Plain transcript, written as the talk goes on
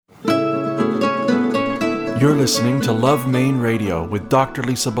You're listening to Love Maine Radio with Dr.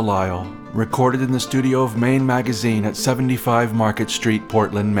 Lisa Belisle, recorded in the studio of Maine Magazine at 75 Market Street,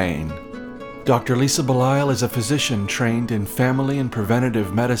 Portland, Maine. Dr. Lisa Belisle is a physician trained in family and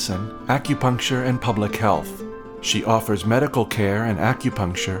preventative medicine, acupuncture, and public health. She offers medical care and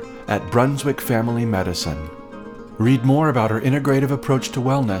acupuncture at Brunswick Family Medicine. Read more about her integrative approach to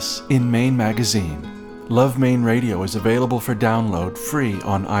wellness in Maine Magazine. Love Maine Radio is available for download free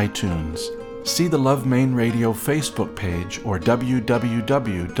on iTunes. See the Love Maine Radio Facebook page or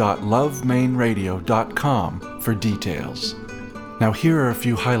www.lovemaineradio.com for details. Now here are a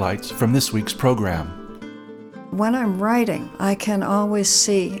few highlights from this week's program. When I'm writing, I can always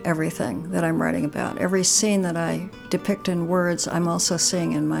see everything that I'm writing about. Every scene that I depict in words, I'm also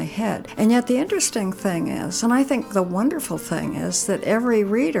seeing in my head. And yet the interesting thing is, and I think the wonderful thing is, that every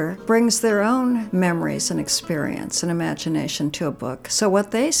reader brings their own memories and experience and imagination to a book. So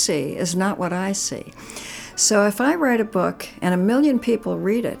what they see is not what I see. So if I write a book and 1 million people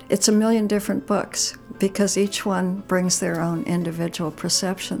read it, it's 1 million different books because each one brings their own individual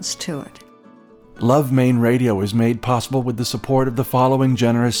perceptions to it. Love Maine Radio is made possible with the support of the following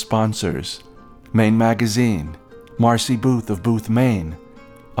generous sponsors: Maine Magazine, Marcy Booth of Booth, Maine,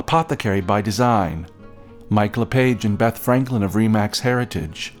 Apothecary by Design, Mike LePage and Beth Franklin of Remax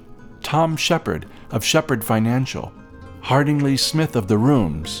Heritage, Tom Shepard of Shepard Financial, Harding Smith of The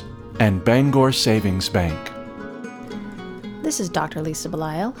Rooms, and Bangor Savings Bank. This is Dr. Lisa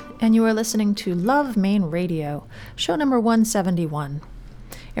Belisle, and you are listening to Love Maine Radio, show number 171.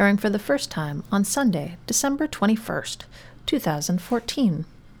 Airing for the first time on Sunday, December 21st, 2014.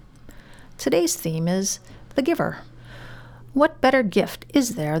 Today's theme is The Giver. What better gift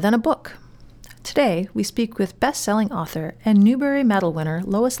is there than a book? Today, we speak with best-selling author and Newbery Medal winner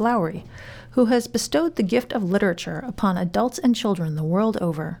Lois Lowry, who has bestowed the gift of literature upon adults and children the world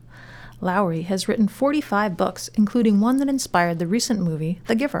over. Lowry has written 45 books, including one that inspired the recent movie,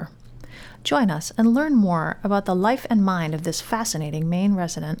 The Giver. Join us and learn more about the life and mind of this fascinating Maine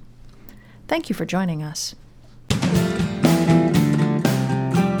resident. Thank you for joining us.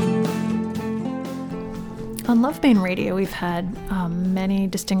 On Love Maine Radio, we've had many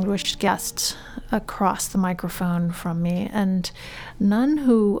distinguished guests across the microphone from me, and none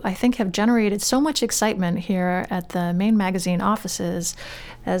who I think have generated so much excitement here at the Maine Magazine offices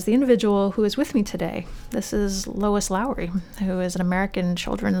as the individual who is with me today. This is Lois Lowry, who is an American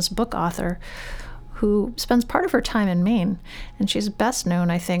children's book author who spends part of her time in Maine, and she's best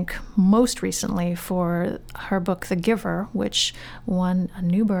known, I think, most recently for her book, The Giver, which won a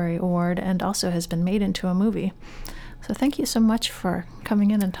Newbery Award and also has been made into a movie. So thank you so much for coming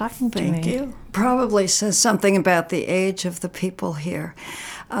in and talking to me. Thank you. Probably says something about the age of the people here,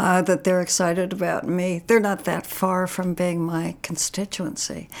 that they're excited about me. They're not that far from being my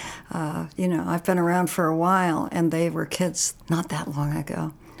constituency. I've been around for a while, and they were kids not that long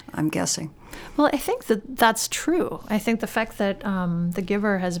ago, I'm guessing. Well, I think that's true. I think the fact that The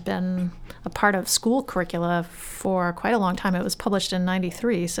Giver has been a part of school curricula for quite a long time. It was published in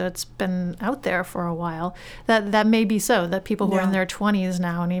 '93, so it's been out there for a while. That may be so, that people who are in their 20s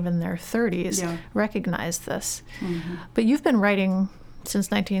now and even their 30s recognize this. Mm-hmm. But you've been writing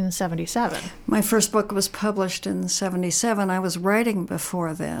since 1977. My first book was published in '77. I was writing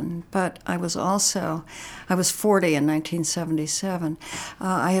before then, but I was 40 in 1977.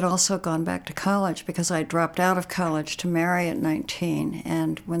 I had also gone back to college because I dropped out of college to marry at 19,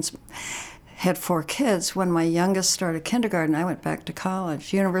 and had 4 kids. When my youngest started kindergarten, I went back to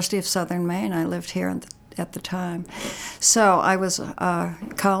college. University of Southern Maine. I lived here at the time. So I was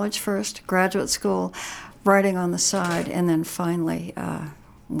college first, graduate school, writing on the side, and then finally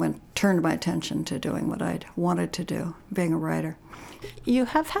turned my attention to doing what I'd wanted to do, being a writer. You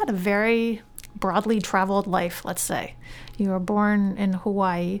have had a very broadly traveled life, let's say. You were born in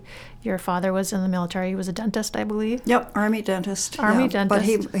Hawaii. Your father was in the military. He was a dentist, I believe. Yep, Army dentist. Dentist. But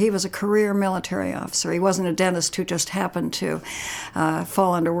he was a career military officer. He wasn't a dentist who just happened to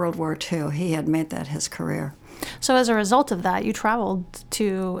fall under World War II. He had made that his career. So as a result of that, you traveled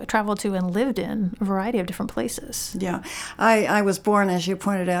to and lived in a variety of different places. Yeah. I was born, as you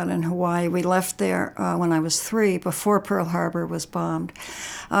pointed out, in Hawaii. We left there when I was 3, before Pearl Harbor was bombed.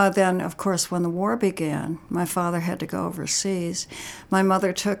 Then, of course, when the war began, my father had to go overseas. My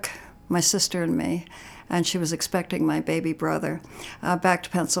mother took my sister and me, and she was expecting my baby brother, back to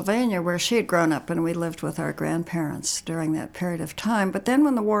Pennsylvania, where she had grown up, and we lived with our grandparents during that period of time. But then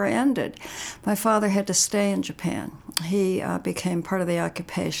when the war ended, my father had to stay in Japan, he became part of the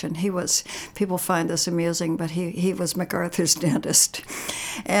occupation. People find this amusing, but he was MacArthur's dentist.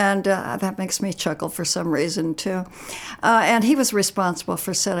 And that makes me chuckle for some reason, too. And he was responsible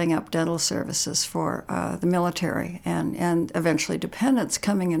for setting up dental services for the military and eventually dependents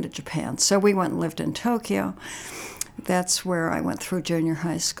coming into Japan. So we went and lived in Tokyo. That's where I went through junior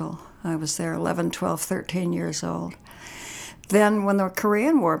high school. I was there 11, 12, 13 years old. Then when the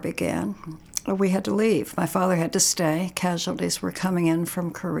Korean War began, we had to leave. My father had to stay. Casualties were coming in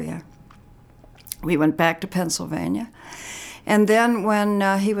from Korea. We went back to Pennsylvania. And then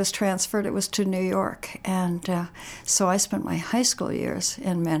when he was transferred, it was to New York. And so I spent my high school years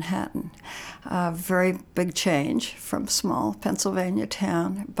in Manhattan. Very big change from small Pennsylvania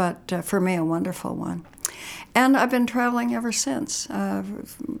town, but for me, a wonderful one. And I've been traveling ever since.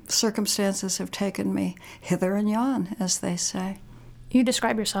 Circumstances have taken me hither and yon, as they say. You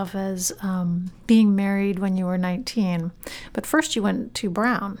describe yourself as being married when you were 19, but first you went to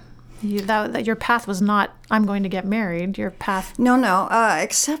Brown. That your path was not, I'm going to get married. Your path... No,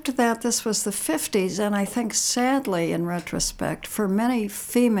 except that this was the 50s, and I think sadly, in retrospect, for many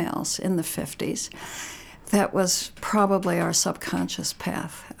females in the 50s, that was probably our subconscious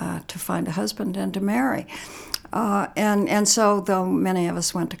path, to find a husband and to marry. And so, though many of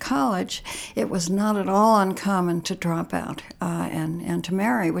us went to college, it was not at all uncommon to drop out and to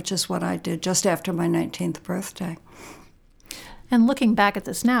marry, which is what I did just after my 19th birthday. And looking back at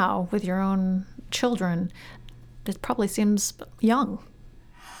this now with your own children, it probably seems young.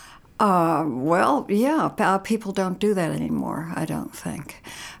 Well, yeah, people don't do that anymore, I don't think.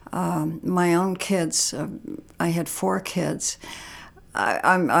 My own kids, I had 4 kids.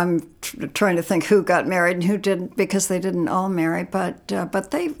 I'm trying to think who got married and who didn't, because they didn't all marry, but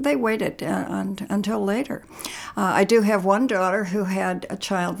they waited until later. I do have one daughter who had a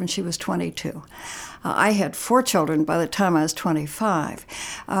child when she was 22. I had 4 children by the time I was 25.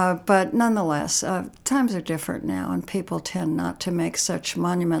 But nonetheless, times are different now, and people tend not to make such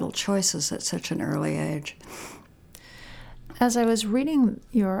monumental choices at such an early age. As I was reading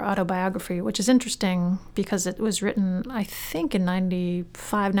your autobiography, which is interesting because it was written, I think, in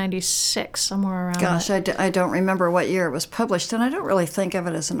 95, 96, somewhere around Gosh, that. I don't remember what year it was published, and I don't really think of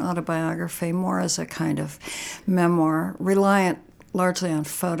it as an autobiography, more as a kind of memoir, reliant largely on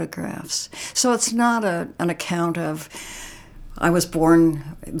photographs. So it's not an account of, I was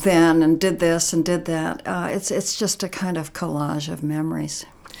born then and did this and did that. It's just a kind of collage of memories.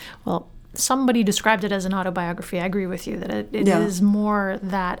 Well, somebody described it as an autobiography. I agree with you that it is more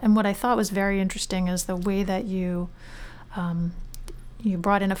that. And what I thought was very interesting is the way that you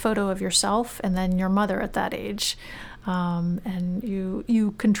brought in a photo of yourself and then your mother at that age. And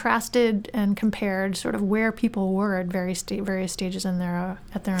you contrasted and compared sort of where people were at various stages in their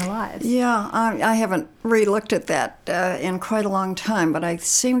lives. Yeah, I haven't re-looked at that in quite a long time, but I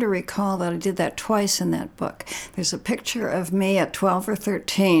seem to recall that I did that twice in that book. There's a picture of me at 12 or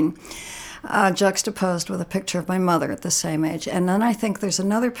 13, juxtaposed with a picture of my mother at the same age. And then I think there's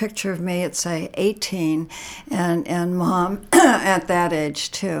another picture of me at, say, 18, and Mom at that age,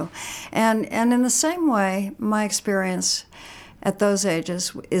 too. And in the same way, my experience at those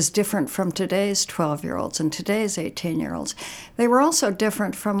ages is different from today's 12-year-olds and today's 18-year-olds. They were also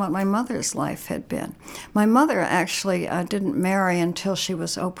different from what my mother's life had been. My mother actually didn't marry until she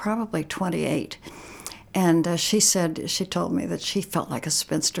was, probably 28. And she told me that she felt like a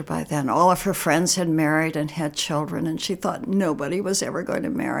spinster by then. All of her friends had married and had children, and she thought nobody was ever going to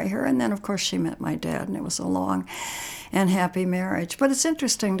marry her. And then, of course, she met my dad, and it was a long and happy marriage. But it's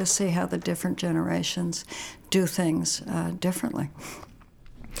interesting to see how the different generations do things differently.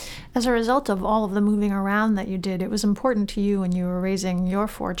 As a result of all of the moving around that you did, it was important to you when you were raising your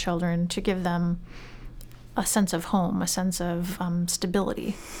 4 children to give them a sense of home, a sense of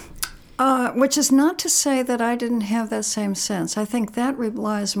stability. Which is not to say that I didn't have that same sense. I think that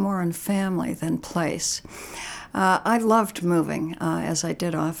relies more on family than place. I loved moving, as I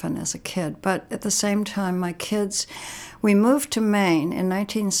did often as a kid, but at the same time, my kids, we moved to Maine in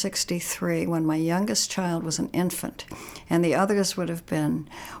 1963 when my youngest child was an infant, and the others would have been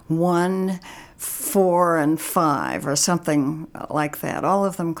 1, 4, and 5, or something like that, all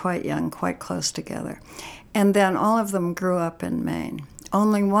of them quite young, quite close together. And then all of them grew up in Maine.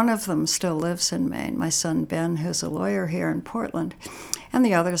 Only one of them still lives in Maine, my son Ben, who's a lawyer here in Portland, and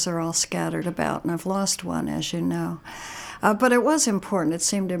the others are all scattered about, and I've lost one, as you know. But it was important. It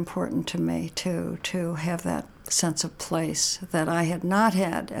seemed important to me to have that sense of place that I had not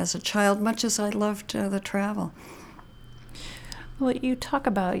had as a child, much as I loved the travel. Well, you talk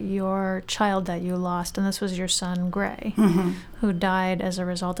about your child that you lost, and this was your son, Gray, who died as a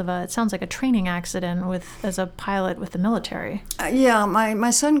result of it sounds like a training accident as a pilot with the military. Yeah,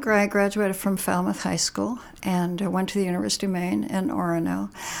 my son Gray graduated from Falmouth High School and went to the University of Maine in Orono.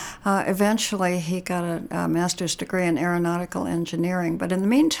 Eventually, he got a master's degree in aeronautical engineering, but in the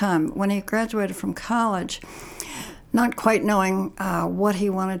meantime, when he graduated from college, not quite knowing what he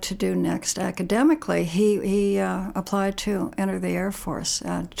wanted to do next academically, he applied to enter the Air Force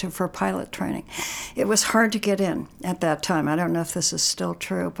for pilot training. It was hard to get in at that time. I don't know if this is still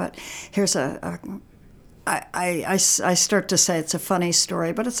true, but here's I start to say it's a funny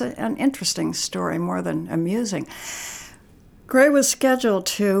story, but it's an interesting story more than amusing. Gray was scheduled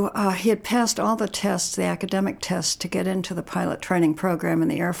to, he had passed all the tests, the academic tests, to get into the pilot training program in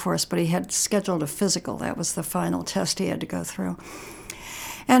the Air Force, but he had scheduled a physical. That was the final test he had to go through.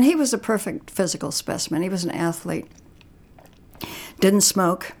 And he was a perfect physical specimen. He was an athlete. Didn't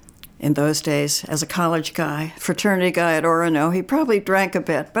smoke in those days as a college guy, fraternity guy at Orono. He probably drank a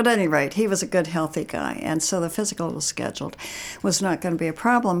bit, but at any rate, he was a good, healthy guy. And so the physical was scheduled. Was not going to be a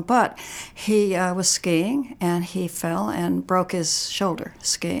problem, but he was skiing, and he fell and broke his shoulder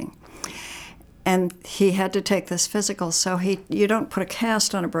skiing. And he had to take this physical, so you don't put a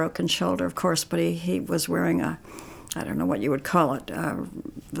cast on a broken shoulder, of course, but he was wearing I don't know what you would call it,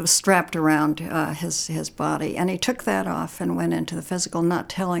 strapped around his body. And he took that off and went into the physical, not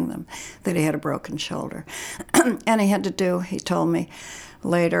telling them that he had a broken shoulder. And he had to do, he told me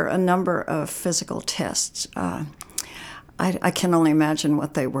later, a number of physical tests. I can only imagine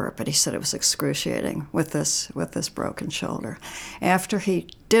what they were, but he said it was excruciating with this broken shoulder. After he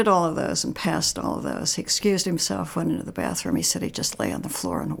did all of those and passed all of those, he excused himself, went into the bathroom. He said he just lay on the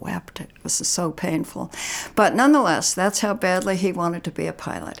floor and wept. It was so painful. But nonetheless, that's how badly he wanted to be a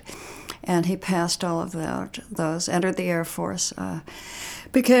pilot. And he passed all of those, entered the Air Force,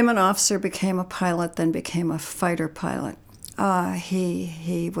 became an officer, became a pilot, then became a fighter pilot.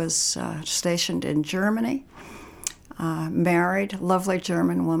 He was stationed in Germany. Married, lovely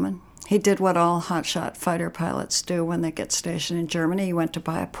German woman. He did what all hotshot fighter pilots do when they get stationed in Germany. He went to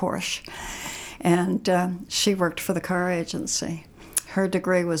buy a Porsche, and she worked for the car agency. Her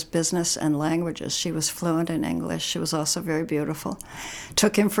degree was business and languages. She was fluent in English. She was also very beautiful.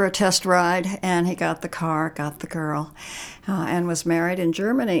 Took him for a test ride, and he got the car, got the girl, and was married in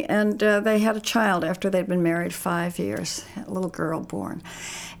Germany. And they had a child after they'd been married 5 years, a little girl born.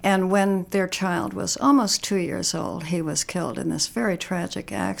 And when their child was almost 2 years old, he was killed in this very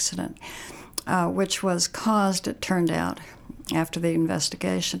tragic accident, which was caused, it turned out, after the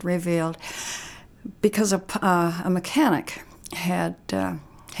investigation revealed, because a mechanic had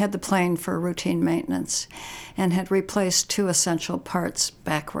the plane for routine maintenance and had replaced 2 essential parts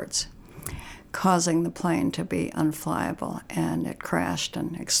backwards, causing the plane to be unflyable, and it crashed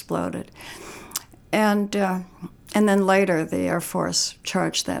and exploded. And then later, the Air Force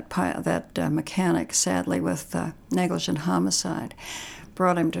charged that mechanic, sadly, with negligent homicide,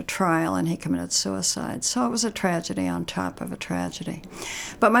 brought him to trial, and he committed suicide. So it was a tragedy on top of a tragedy.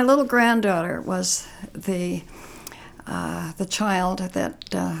 But my little granddaughter was the child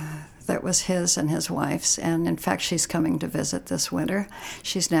that was his and his wife's, and in fact, she's coming to visit this winter.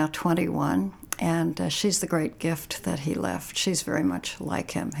 She's now 21. And she's the great gift that he left. She's very much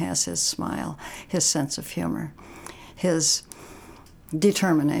like him, has his smile, his sense of humor, his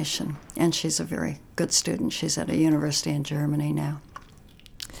determination. And she's a very good student. She's at a university in Germany now.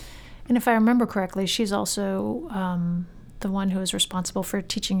 And if I remember correctly, she's also the one who is responsible for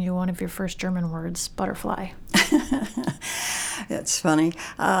teaching you one of your first German words, butterfly. It's funny.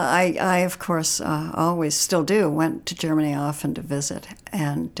 I of course, always still do, went to Germany often to visit.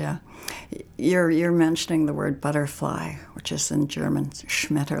 And you're mentioning the word butterfly, which is in German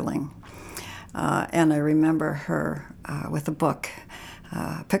Schmetterling. And I remember her with a book,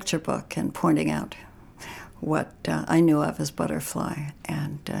 a picture book, and pointing out what I knew of as butterfly.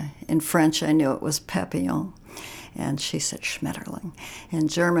 And in French, I knew it was papillon. And she said Schmetterling in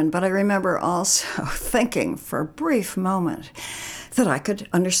German. But I remember also thinking for a brief moment that I could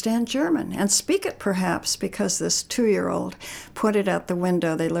understand German and speak it perhaps, because this 2-year-old pointed out the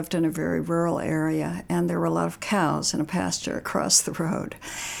window. They lived in a very rural area, and there were a lot of cows in a pasture across the road.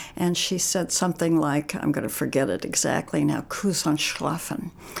 And she said something like, I'm going to forget it exactly now, Kuss und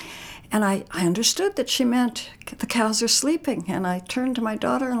Schlafen. And I understood that she meant the cows are sleeping. And I turned to my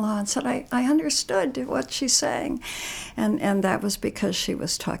daughter-in-law and said, I understood what she's saying. And that was because she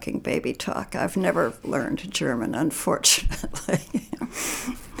was talking baby talk. I've never learned German, unfortunately.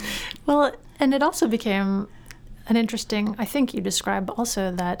 Well, and it also became an interesting, I think you describe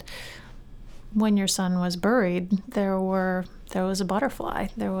also that when your son was buried, there was a butterfly.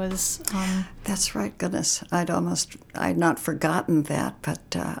 There was. That's right. Goodness, I'd not forgotten that,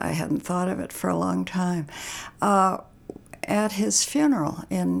 but I hadn't thought of it for a long time. At his funeral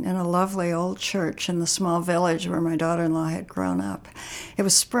in a lovely old church in the small village where my daughter-in-law had grown up. It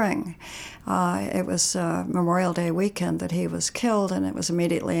was spring. It was Memorial Day weekend that he was killed, and it was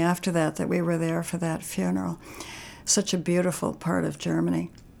immediately after that we were there for that funeral. Such a beautiful part of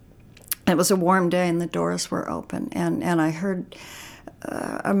Germany. It was a warm day and the doors were open, and I heard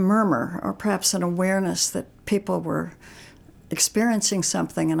a murmur, or perhaps an awareness that people were experiencing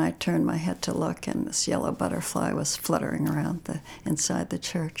something, and I turned my head to look, and this yellow butterfly was fluttering around inside the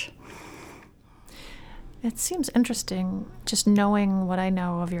church. It seems interesting, just knowing what I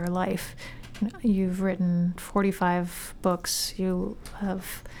know of your life. You've written 45 books. You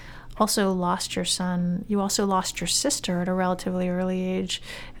have also lost your son. You also lost your sister at a relatively early age.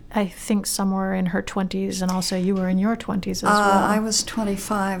 I think somewhere in her 20s, and also you were in your 20s as well. I was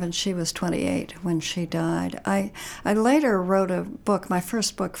 25 and she was 28 when she died. I later wrote a book, my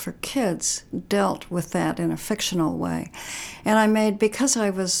first book for kids, dealt with that in a fictional way. And because I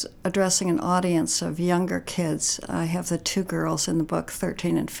was addressing an audience of younger kids, I have the two girls in the book,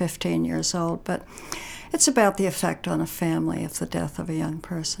 13 and 15 years old, but it's about the effect on a family of the death of a young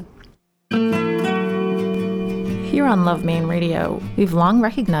person. Here on Love Maine Radio, we've long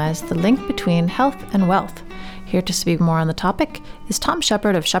recognized the link between health and wealth. Here to speak more on the topic is Tom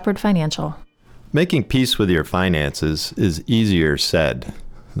Shepard of Shepard Financial. Making peace with your finances is easier said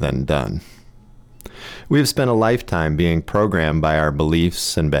than done. We have spent a lifetime being programmed by our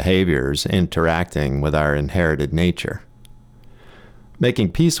beliefs and behaviors interacting with our inherited nature.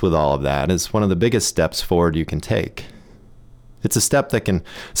 Making peace with all of that is one of the biggest steps forward you can take. It's a step that can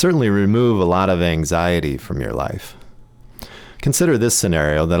certainly remove a lot of anxiety from your life. Consider this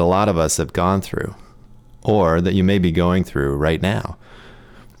scenario that a lot of us have gone through, or that you may be going through right now.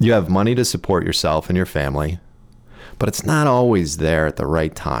 You have money to support yourself and your family, but it's not always there at the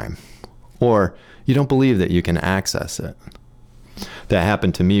right time, or you don't believe that you can access it. That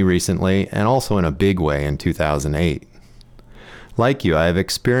happened to me recently, and also in a big way in 2008. Like you, I have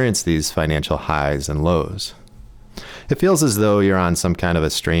experienced these financial highs and lows. It feels as though you're on some kind of a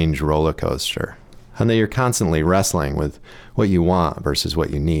strange roller coaster, and that you're constantly wrestling with what you want versus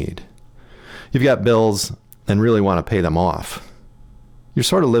what you need. You've got bills and really want to pay them off. You're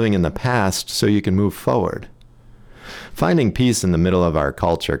sort of living in the past so you can move forward. Finding peace in the middle of our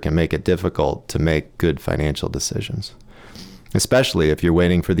culture can make it difficult to make good financial decisions, especially if you're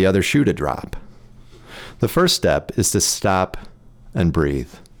waiting for the other shoe to drop. The first step is to stop and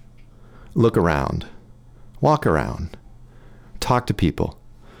breathe. Look around. Walk around. Talk to people.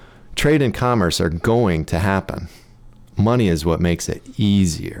 Trade and commerce are going to happen. Money is what makes it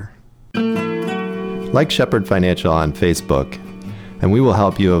easier. Like Shepard Financial on Facebook, and we will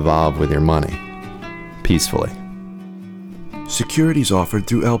help you evolve with your money peacefully. Securities offered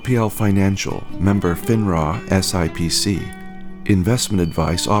through LPL Financial, member FINRA SIPC. Investment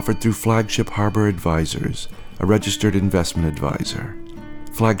advice offered through Flagship Harbor Advisors, a registered investment advisor.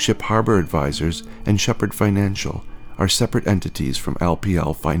 Flagship Harbor Advisors and Shepard Financial are separate entities from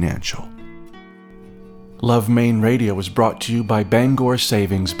LPL Financial. Love Maine Radio is brought to you by Bangor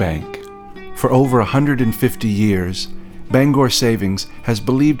Savings Bank. For over 150 years, Bangor Savings has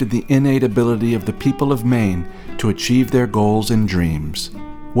believed in the innate ability of the people of Maine to achieve their goals and dreams.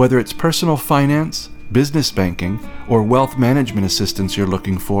 Whether it's personal finance, business banking, or wealth management assistance you're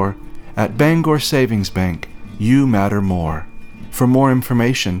looking for, at Bangor Savings Bank, you matter more. For more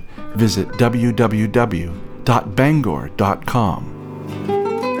information, visit www.bangor.com.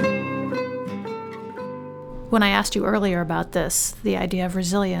 When I asked you earlier about this, the idea of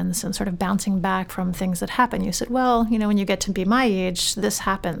resilience and sort of bouncing back from things that happen, you said, well, when you get to be my age, this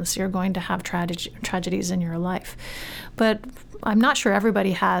happens. You're going to have tragedies in your life. But I'm not sure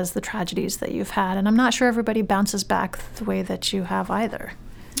everybody has the tragedies that you've had, and I'm not sure everybody bounces back the way that you have either.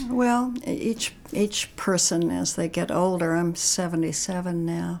 Well, each person as they get older, I'm 77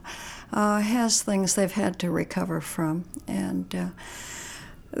 now, has things they've had to recover from, and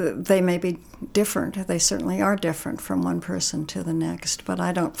they may be different. They certainly are different from one person to the next, but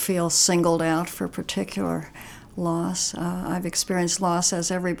I don't feel singled out for particular loss. I've experienced loss as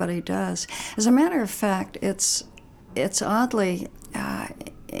everybody does. As a matter of fact, it's oddly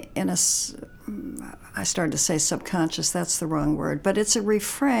I started to say subconscious, that's the wrong word, but it's a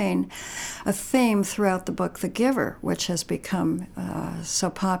refrain, a theme throughout the book The Giver, which has become so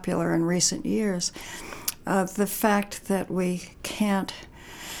popular in recent years. The fact that we can't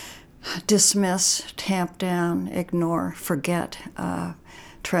dismiss, tamp down, ignore, forget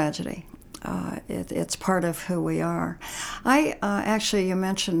tragedy. It's part of who we are. Actually, you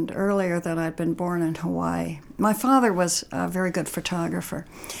mentioned earlier that I'd been born in Hawaii. My father was a very good photographer,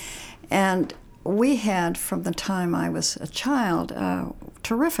 and we had, from the time I was a child,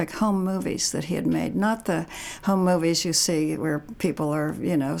 terrific home movies that he had made. Not the home movies you see where people are,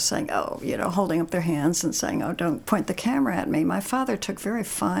 saying, holding up their hands and saying, oh, don't point the camera at me. My father took very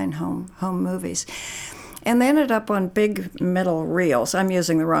fine home movies. And they ended up on big metal reels. I'm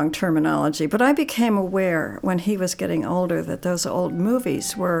using the wrong terminology, but I became aware when he was getting older that those old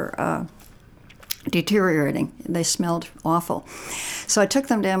movies were deteriorating. They smelled awful. So I took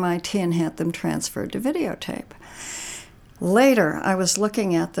them to MIT and had them transferred to videotape. Later, I was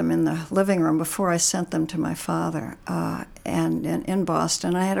looking at them in the living room before I sent them to my father and in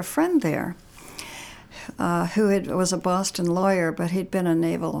Boston. I had a friend there who was a Boston lawyer, but he'd been a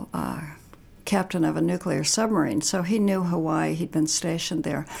naval captain of a nuclear submarine, so he knew Hawaii. He'd been stationed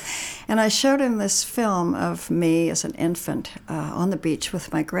there. And I showed him this film of me as an infant on the beach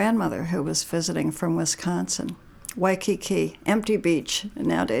with my grandmother, who was visiting from Wisconsin. Waikiki, empty beach.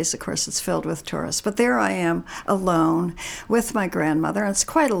 Nowadays, of course, it's filled with tourists. But there I am, alone, with my grandmother, and it's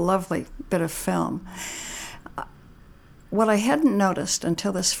quite a lovely bit of film. What I hadn't noticed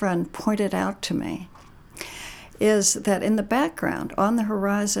until this friend pointed out to me is that in the background, on the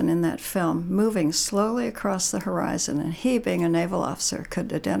horizon in that film, moving slowly across the horizon, and he, being a naval officer,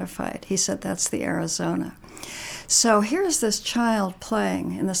 could identify it. He said, that's the Arizona. So here's this child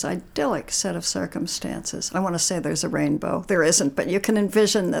playing in this idyllic set of circumstances. I want to say there's a rainbow. There isn't, but you can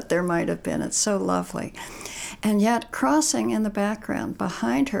envision that there might have been. It's so lovely. And yet, crossing in the background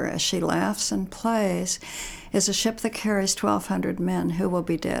behind her as she laughs and plays is a ship that carries 1,200 men who will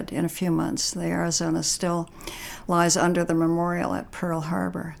be dead in a few months. The Arizona still lies under the memorial at Pearl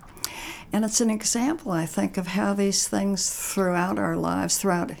Harbor. And it's an example, I think, of how these things throughout our lives,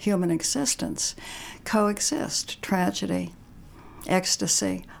 throughout human existence, coexist. Tragedy,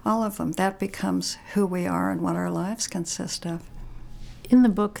 ecstasy, all of them. That becomes who we are and what our lives consist of. In the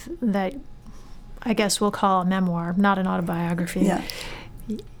book that I guess we'll call a memoir, not an autobiography, yeah.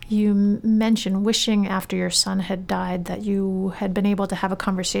 You mention wishing after your son had died that you had been able to have a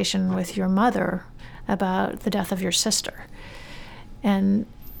conversation with your mother about the death of your sister. And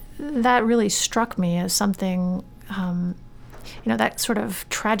that really struck me as something, that sort of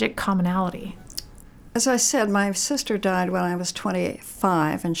tragic commonality. As I said, my sister died when I was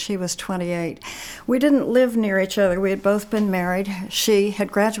 25 and she was 28. We didn't live near each other. We had both been married. She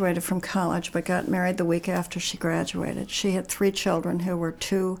had graduated from college but got married the week after she graduated. She had 3 children who were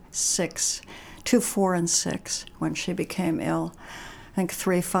 2, 4, and 6 when she became ill. I think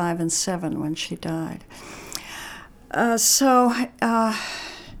 3, 5, and 7 when she died.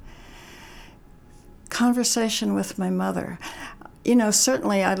 Conversation with my mother.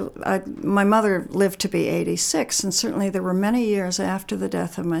 Certainly my mother lived to be 86, and certainly there were many years after the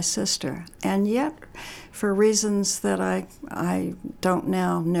death of my sister. And yet, for reasons that I don't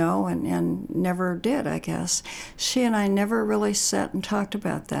now know and never did, I guess, she and I never really sat and talked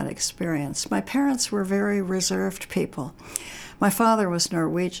about that experience. My parents were very reserved people. My father was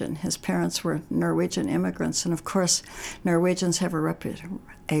Norwegian. His parents were Norwegian immigrants, and of course, Norwegians have a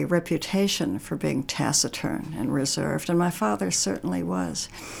reputation for being taciturn and reserved, and my father certainly was.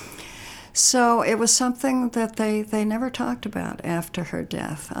 So it was something that they never talked about after her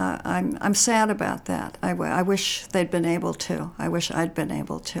death. I'm sad about that. I wish they'd been able to. I wish I'd been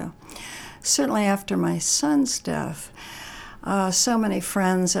able to. Certainly after my son's death, so many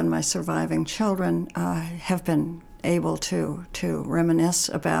friends and my surviving children have been able to reminisce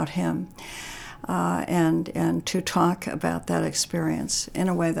about him and to talk about that experience in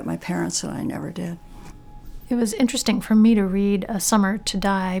a way that my parents and I never did. It was interesting for me to read A Summer to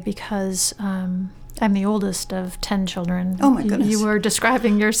Die because I'm the oldest of 10 children. Oh my goodness. You were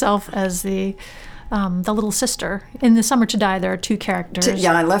describing yourself as the little sister. In The Summer to Die, there are 2 characters.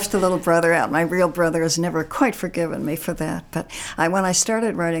 Yeah, I left the little brother out. My real brother has never quite forgiven me for that. But when I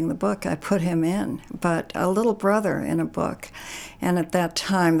started writing the book, I put him in. But a little brother in a book, and at that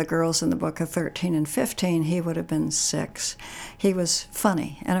time, the girls in the book are 13 and 15. He would have been 6. He was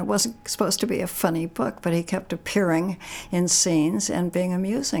funny, and it wasn't supposed to be a funny book, but he kept appearing in scenes and being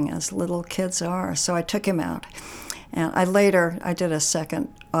amusing, as little kids are. So I took him out. And I did a second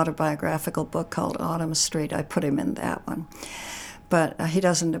autobiographical book called Autumn Street. I put him in that one. But he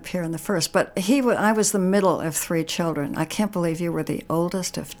doesn't appear in the first. But I was the middle of 3 children. I can't believe you were the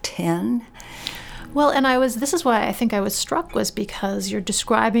oldest of 10. Well, and this is why I think I was struck, was because you're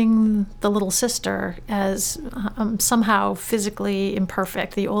describing the little sister as somehow physically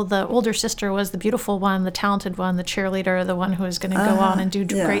imperfect. The older sister was the beautiful one, the talented one, the cheerleader, the one who was going to go on and do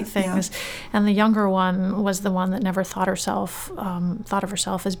great things. Yeah. And the younger one was the one that never thought of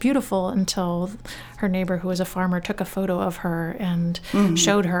herself as beautiful until her neighbor, who was a farmer, took a photo of her and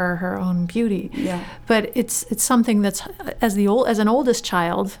showed her her own beauty. Yeah. But it's something that's, as an oldest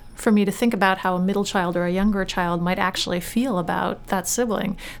child, for me to think about how a middle child or a younger child might actually feel about that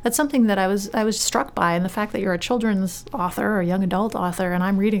sibling. That's something that I was struck by, and the fact that you're a children's author or a young adult author, and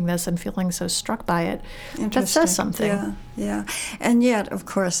I'm reading this and feeling so struck by it, that says something. Yeah. And yet, of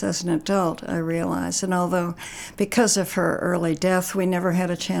course, as an adult, I realize, and although because of her early death, we never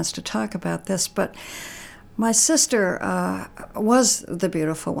had a chance to talk about this, but my sister was the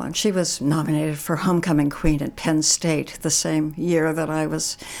beautiful one. She was nominated for Homecoming Queen at Penn State the same year that I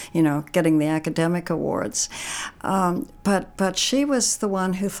was, getting the academic awards. But she was the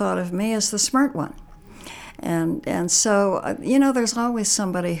one who thought of me as the smart one. And so, there's always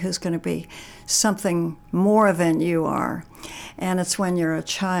somebody who's going to be something more than you are. And it's when you're a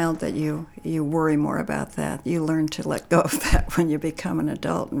child that you worry more about that. You learn to let go of that when you become an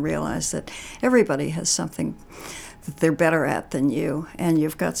adult and realize that everybody has something that they're better at than you, and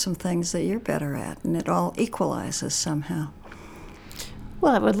you've got some things that you're better at, and it all equalizes somehow.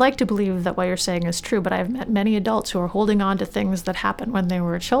 Well, I would like to believe that what you're saying is true, but I've met many adults who are holding on to things that happened when they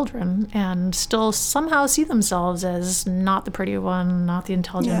were children and still somehow see themselves as not the pretty one, not the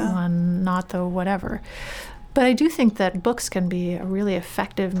intelligent one, not the whatever. But I do think that books can be a really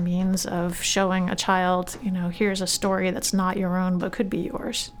effective means of showing a child, here's a story that's not your own but could be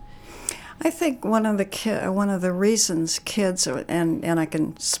yours. I think one of the reasons kids, and I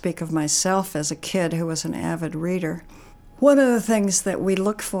can speak of myself as a kid who was an avid reader, one of the things that we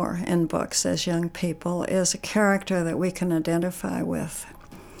look for in books as young people is a character that we can identify with.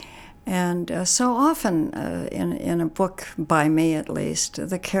 And so often in a book, by me at least,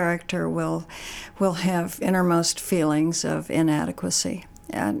 the character will have innermost feelings of inadequacy.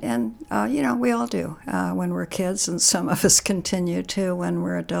 And we all do when we're kids, and some of us continue to when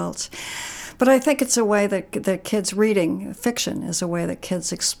we're adults. But I think it's a way that kids reading fiction is a way that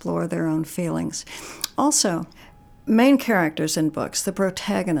kids explore their own feelings. Also, main characters in books, the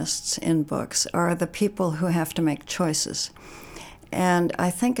protagonists in books, are the people who have to make choices. And I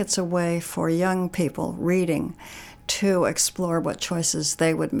think it's a way for young people reading to explore what choices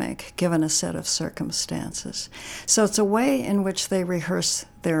they would make given a set of circumstances. So it's a way in which they rehearse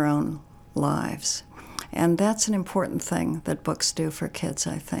their own lives. And that's an important thing that books do for kids,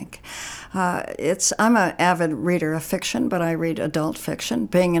 I think. I'm an avid reader of fiction, but I read adult fiction,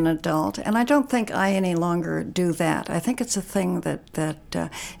 being an adult, and I don't think I any longer do that. I think it's a thing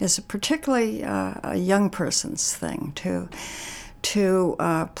that is particularly a young person's thing, to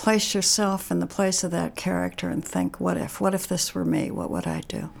place yourself in the place of that character and think, what if this were me? What would I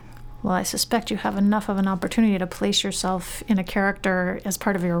do? Well, I suspect you have enough of an opportunity to place yourself in a character as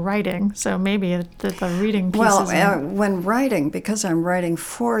part of your writing, so maybe the reading piece when writing, because I'm writing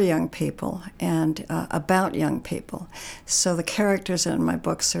for young people and about young people, so the characters in my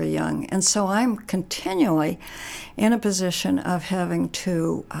books are young, and so I'm continually in a position of having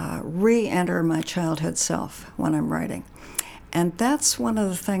to re-enter my childhood self when I'm writing. And that's one of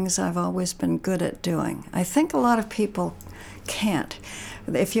the things I've always been good at doing. I think a lot of people can't.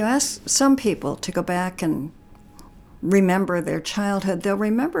 If you ask some people to go back and remember their childhood, they'll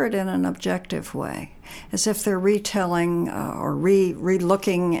remember it in an objective way, as if they're retelling or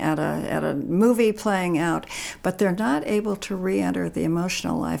re-looking at a movie playing out, but they're not able to re-enter the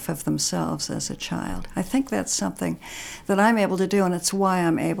emotional life of themselves as a child. I think that's something that I'm able to do, and it's why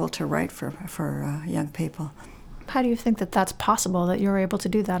I'm able to write for young people. How do you think that that's possible, that you're able to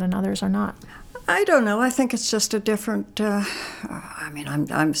do that and others are not? I don't know. I think it's just a different,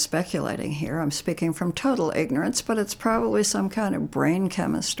 I'm speculating here. I'm speaking from total ignorance, but it's probably some kind of brain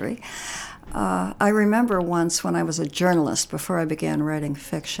chemistry. I remember once when I was a journalist, before I began writing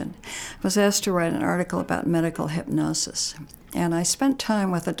fiction, I was asked to write an article about medical hypnosis. And I spent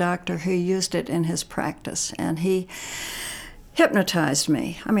time with a doctor who used it in his practice, and he hypnotized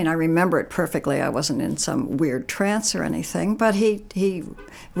me. I mean, I remember it perfectly. I wasn't in some weird trance or anything, but he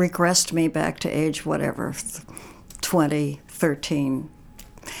regressed me back to age 20, 13.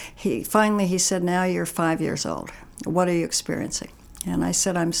 He said, now you're 5 years old. What are you experiencing? And I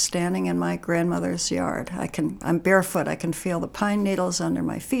said, I'm standing in my grandmother's yard. I'm barefoot. I can feel the pine needles under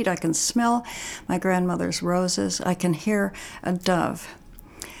my feet. I can smell my grandmother's roses. I can hear a dove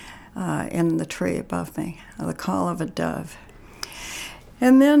in the tree above me, the call of a dove.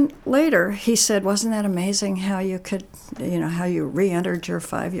 And then later he said, wasn't that amazing how you could, how you re-entered your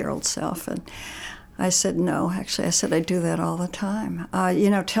 5-year-old self? And I said, no, actually, I said, I do that all the time.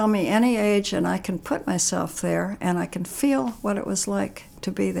 Tell me any age and I can put myself there and I can feel what it was like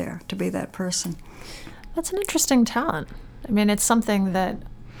to be there, to be that person. That's an interesting talent. I mean, it's something that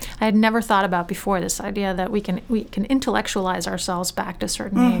I had never thought about before, this idea that we can intellectualize ourselves back to a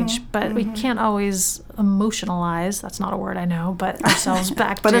certain age, but we can't always emotionalize, that's not a word I know, but ourselves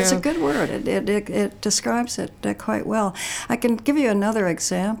back but to... But it's a good word. It describes it quite well. I can give you another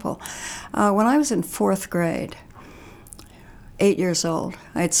example. When I was in 4th grade, 8 years old,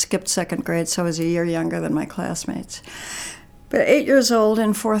 I had skipped 2nd grade, so I was a year younger than my classmates. But 8 years old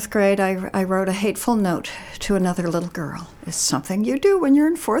in 4th grade, I wrote a hateful note to another little girl. It's something you do when you're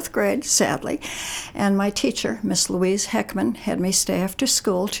in 4th grade, sadly. And my teacher, Miss Louise Heckman, had me stay after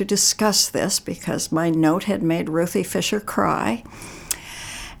school to discuss this because my note had made Ruthie Fisher cry.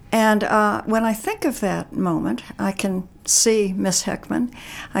 And when I think of that moment, I can see Miss Heckman.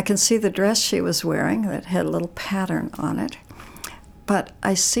 I can see the dress she was wearing that had a little pattern on it. But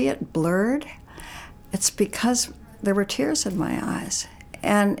I see it blurred. It's because there were tears in my eyes.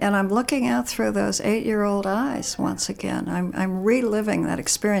 And I'm looking out through those 8-year-old eyes once again. I'm reliving that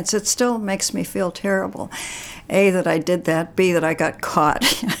experience. It still makes me feel terrible. A, that I did that. B, that I got caught.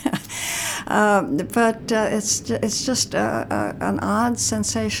 But it's just an odd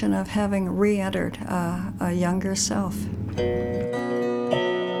sensation of having re-entered a younger self.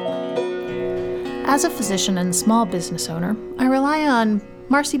 As a physician and small business owner, I rely on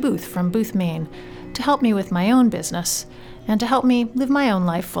Marcy Booth from Booth, Maine, to help me with my own business and to help me live my own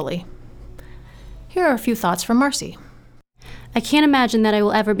life fully. Here are a few thoughts from Marcy. I can't imagine that I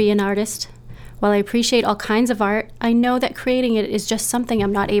will ever be an artist. While I appreciate all kinds of art, I know that creating it is just something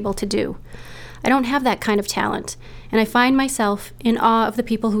I'm not able to do. I don't have that kind of talent, and I find myself in awe of the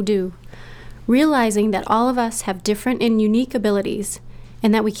people who do. Realizing that all of us have different and unique abilities,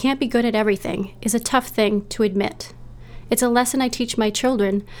 and that we can't be good at everything, is a tough thing to admit. It's a lesson I teach my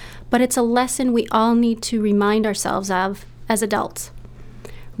children, but it's a lesson we all need to remind ourselves of as adults.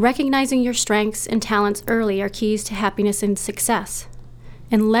 Recognizing your strengths and talents early are keys to happiness and success.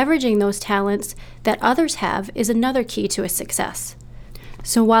 And leveraging those talents that others have is another key to a success.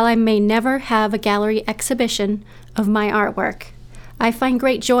 So while I may never have a gallery exhibition of my artwork, I find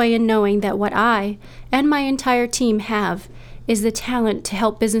great joy in knowing that what I and my entire team have is the talent to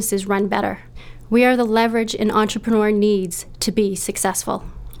help businesses run better. We are the leverage an entrepreneur needs to be successful.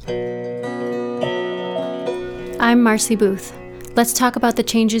 I'm Marcy Booth. Let's talk about the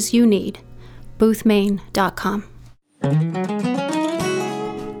changes you need. BoothMaine.com.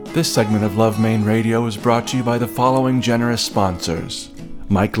 This segment of Love Maine Radio is brought to you by the following generous sponsors.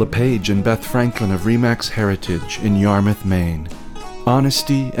 Mike LePage and Beth Franklin of RE/MAX Heritage in Yarmouth, Maine.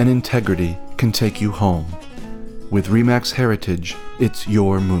 Honesty and integrity can take you home. With RE/MAX Heritage, it's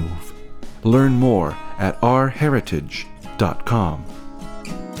your move. Learn more at ourheritage.com.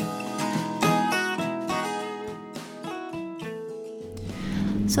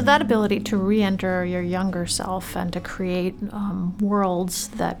 So that ability to re-enter your younger self and to create worlds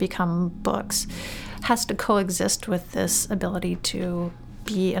that become books has to coexist with this ability to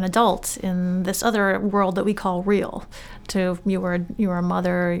be an adult in this other world that we call real. You were a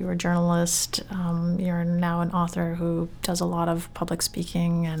mother, you were a journalist, you're now an author who does a lot of public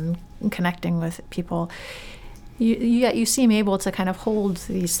speaking and connecting with people. You seem able to kind of hold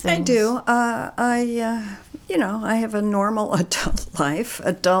these things. I do. I have a normal adult life,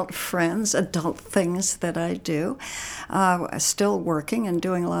 adult friends, adult things that I do. Still working and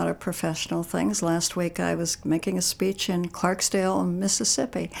doing a lot of professional things. Last week I was making a speech in Clarksdale,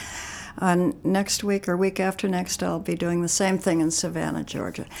 Mississippi. Next week or week after next I'll be doing the same thing in Savannah,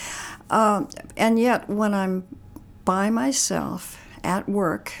 Georgia. And yet when I'm by myself at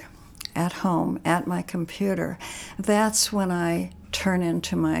work, at home, at my computer, that's when I turn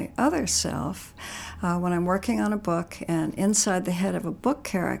into my other self. When I'm working on a book and inside the head of a book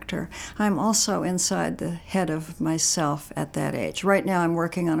character, I'm also inside the head of myself at that age. Right now I'm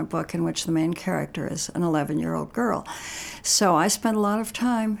working on a book in which the main character is an 11-year-old girl. So I spend a lot of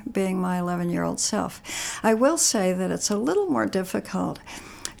time being my 11-year-old self. I will say that it's a little more difficult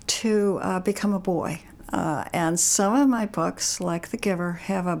to become a boy. And some of my books, like The Giver,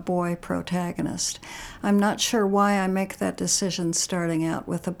 have a boy protagonist. I'm not sure why I make that decision starting out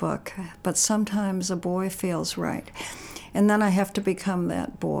with a book, but sometimes a boy feels right. And then I have to become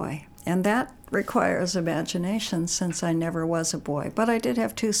that boy. And that requires imagination since I never was a boy. But I did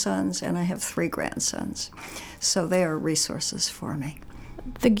have 2 sons and I have 3 grandsons. So they are resources for me.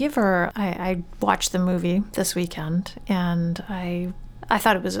 The Giver, I watched the movie this weekend, and I I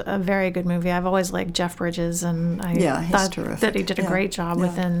thought it was a very good movie. I've always liked Jeff Bridges, and I he's thought terrific. that he did a great job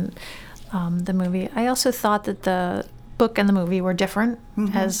within the movie. I also thought that the book and the movie were different,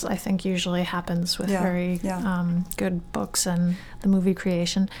 as I think usually happens with very good books and the movie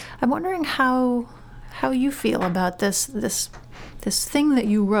creation. I'm wondering how you feel about this thing that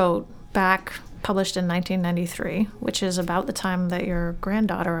you wrote back, published in 1993, which is about the time that your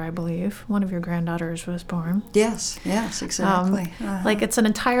granddaughter, I believe, one of your granddaughters was born. Yes, exactly. Like it's an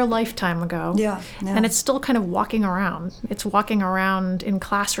entire lifetime ago. Yeah. And it's still kind of walking around. It's walking around in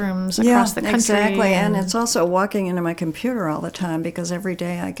classrooms across the country. Exactly. And it's also walking into my computer all the time, because every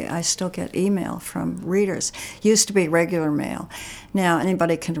day I still get email from readers. Used to be regular mail. Now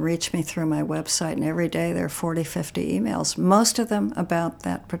anybody can reach me through my website, and every day there are 40, 50 emails, most of them about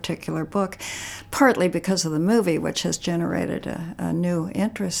that particular book, partly because of the movie, which has generated a new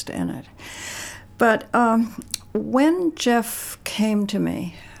interest in it. But when Jeff came to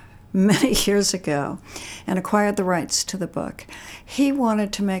me many years ago and acquired the rights to the book, he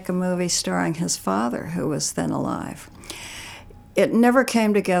wanted to make a movie starring his father, who was then alive. It never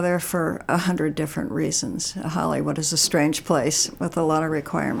came together for 100 different reasons. Hollywood is a strange place with a lot of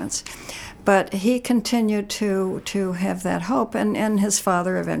requirements. But he continued to have that hope, and his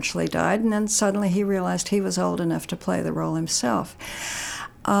father eventually died, and then suddenly he realized he was old enough to play the role himself.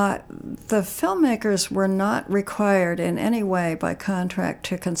 The filmmakers were not required in any way by contract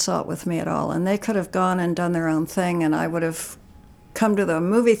to consult with me at all, and they could have gone and done their own thing, and I would have come to the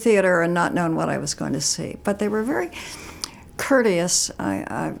movie theater and not known what I was going to see. But they were very courteous,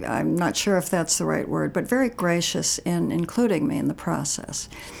 I'm not sure if that's the right word, but very gracious in including me in the process.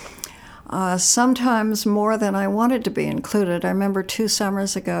 Sometimes more than I wanted to be included. I remember 2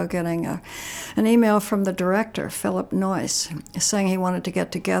 summers ago getting an email from the director, Philip Noyce, saying he wanted to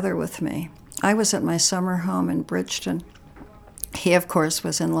get together with me. I was at my summer home in Bridgeton. He, of course,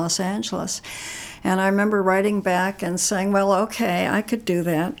 was in Los Angeles. And I remember writing back and saying, well, okay, I could do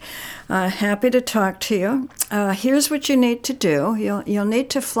that. Happy to talk to you. Here's what you need to do. You'll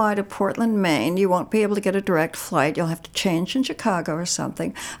need to fly to Portland, Maine. You won't be able to get a direct flight. You'll have to change in Chicago or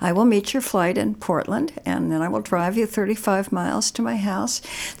something. I will meet your flight in Portland, and then I will drive you 35 miles to my house.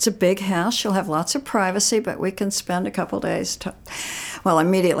 It's a big house. You'll have lots of privacy, but we can spend a couple days. Well,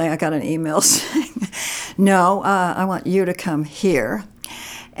 immediately I got an email saying, no, I want you to come here.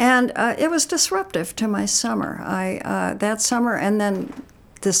 And it was disruptive to my summer. That summer, and then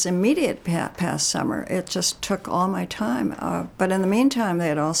this immediate past summer, it just took all my time. But in the meantime, they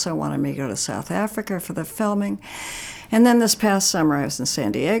had also wanted me to go to South Africa for the filming. And then this past summer, I was in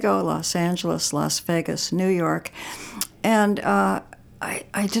San Diego, Los Angeles, Las Vegas, New York. And I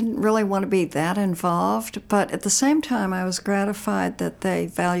didn't really want to be that involved, but at the same time, I was gratified that they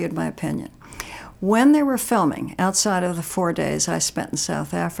valued my opinion. When they were filming, outside of the 4 days I spent in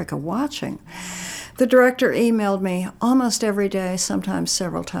South Africa watching, the director emailed me almost every day, sometimes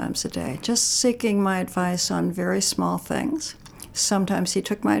several times a day, just seeking my advice on very small things. Sometimes he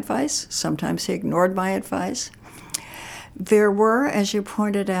took my advice, sometimes he ignored my advice. There were, as you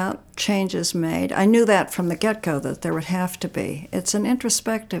pointed out, changes made. I knew that from the get-go, that there would have to be. It's an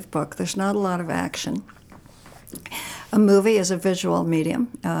introspective book. There's not a lot of action. A movie is a visual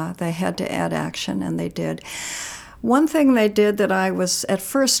medium. They had to add action, and they did. One thing they did that I was at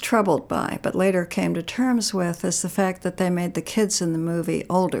first troubled by, but later came to terms with, is the fact that they made the kids in the movie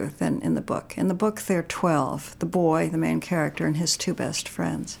older than in the book. In the book, they're 12, the boy, the main character, and his 2 best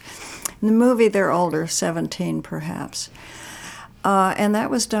friends. In the movie, they're older, 17 perhaps. And that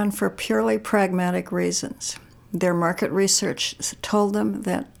was done for purely pragmatic reasons. Their market research told them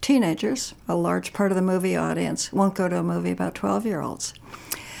that teenagers, a large part of the movie audience, won't go to a movie about 12-year-olds.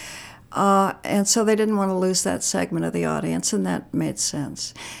 And so they didn't want to lose that segment of the audience, and that made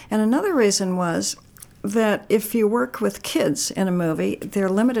sense. And another reason was that if you work with kids in a movie, they're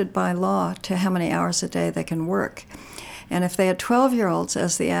limited by law to how many hours a day they can work. And if they had 12-year-olds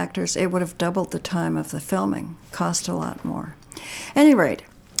as the actors, it would have doubled the time of the filming, cost a lot more. At any rate,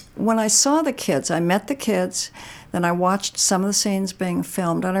 when I saw the kids, I met the kids, then I watched some of the scenes being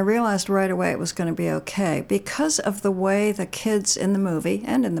filmed, and I realized right away it was going to be okay because of the way the kids in the movie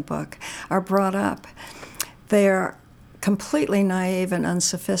and in the book are brought up. They're completely naive and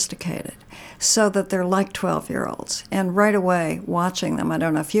unsophisticated, so that they're like 12-year-olds. And right away, watching them, I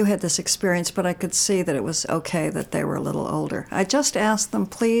don't know if you had this experience, but I could see that it was okay that they were a little older. I just asked them,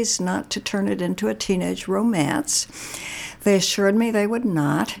 please, not to turn it into a teenage romance. They assured me they would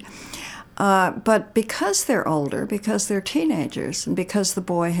not. But because they're older, because they're teenagers, and because the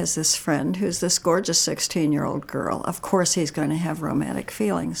boy has this friend who's this gorgeous 16-year-old girl, of course he's going to have romantic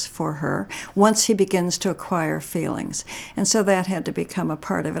feelings for her once he begins to acquire feelings. And so that had to become a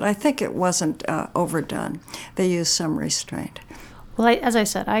part of it. I think it wasn't overdone. They used some restraint. Well, as I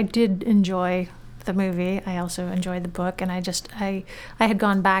said, I did enjoy the movie. I also enjoyed the book, and I had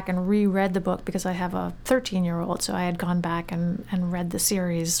gone back and reread the book because I have a 13-year-old, so I had gone back and read the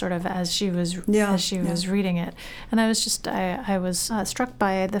series sort of as she was was reading it, and I was struck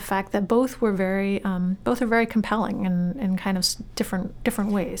by the fact that both are very compelling in kind of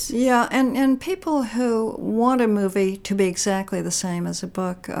different ways. Yeah, and people who want a movie to be exactly the same as a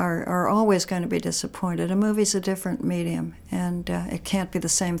book are always going to be disappointed. A movie's a different medium, and it can't be the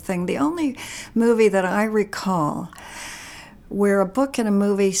same thing. The only movie that I recall where a book and a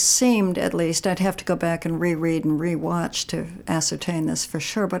movie seemed, at least, I'd have to go back and reread and rewatch to ascertain this for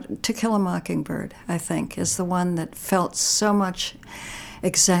sure, but To Kill a Mockingbird, I think, is the one that felt so much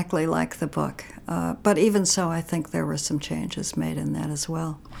exactly like the book. But even so, I think there were some changes made in that as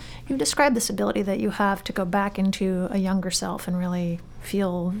well. You've described this ability that you have to go back into a younger self and really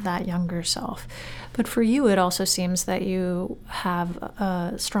feel that younger self. But for you, it also seems that you have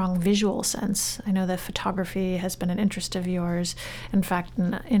a strong visual sense. I know that photography has been an interest of yours. In fact,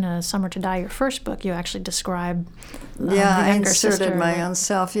 in A Summer to Die, your first book, you actually describe the younger I inserted sister. my own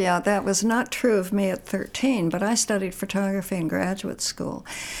self. Yeah, that was not true of me at 13, but I studied photography in graduate school,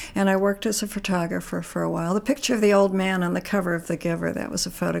 and I worked as a photographer for a while. The picture of the old man on the cover of The Giver, that was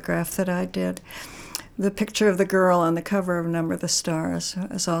a photograph that I did. The picture of the girl on the cover of Number the Stars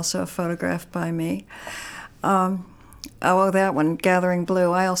is also a photograph by me. That one, Gathering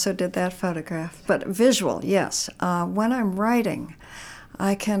Blue, I also did that photograph. But visual, yes. When I'm writing,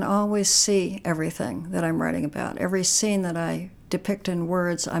 I can always see everything that I'm writing about. Every scene that I depict in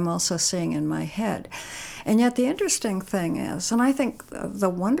words, I'm also seeing in my head. And yet the interesting thing is, and I think the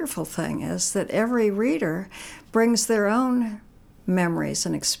wonderful thing is, that every reader brings their own memories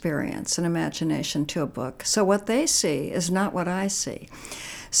and experience and imagination to a book. So what they see is not what I see.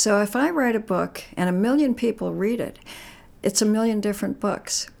 So if I write a book and 1 million people read it, it's 1 million different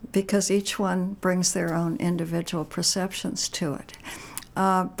books because each one brings their own individual perceptions to it.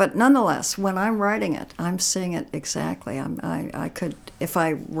 But nonetheless, when I'm writing it, I'm seeing it exactly. I could, if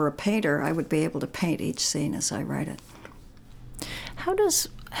I were a painter, I would be able to paint each scene as I write it. How does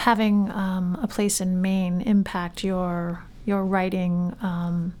having a place in Maine impact your writing?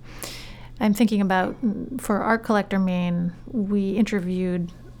 I'm thinking about, for Art Collector Maine, we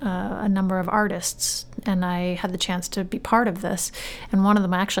interviewed a number of artists, and I had the chance to be part of this. And one of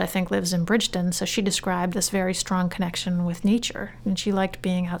them actually, I think, lives in Bridgeton, so she described this very strong connection with nature. And she liked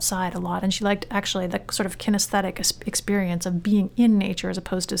being outside a lot, and she liked actually the sort of kinesthetic experience of being in nature as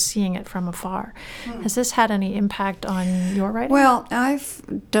opposed to seeing it from afar. Has this had any impact on your writing? Well, I've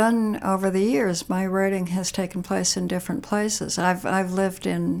done, over the years, my writing has taken place in different places. I've lived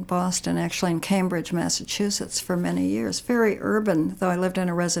in Boston, actually in Cambridge, Massachusetts, for many years. Very urban, though I lived in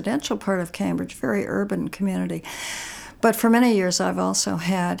a residential part of Cambridge, very urban community. But for many years, I've also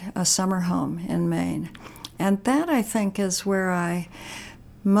had a summer home in Maine. And that, I think, is where I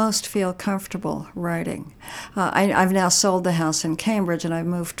most feel comfortable writing. I've now sold the house in Cambridge, and I've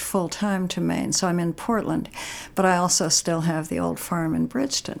moved full-time to Maine, so I'm in Portland. But I also still have the old farm in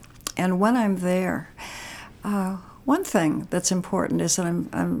Bridgeton. And when I'm there, one thing that's important is that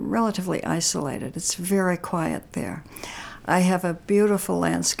I'm relatively isolated. It's very quiet there. I have a beautiful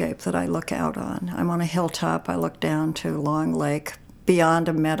landscape that I look out on. I'm on a hilltop. I look down to Long Lake, beyond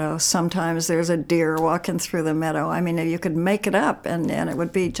a meadow. Sometimes there's a deer walking through the meadow. I mean, you could make it up, and it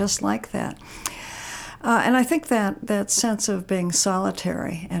would be just like that. And I think that sense of being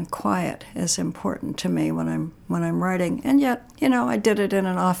solitary and quiet is important to me when I'm writing. And yet, I did it in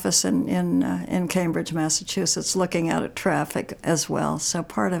an office in Cambridge, Massachusetts, looking out at traffic as well. So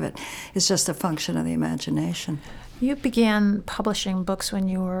part of it is just a function of the imagination. You began publishing books when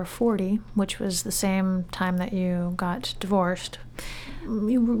you were 40, which was the same time that you got divorced.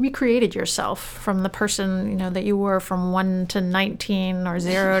 You recreated yourself from the person, that you were from 1 to 19 or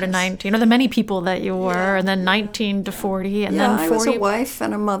 0 to 19, or the many people that you were, and then 19 to 40, and then 40. I was a wife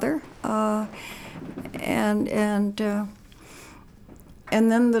and a mother, and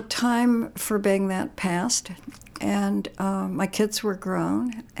then the time for being that passed. And my kids were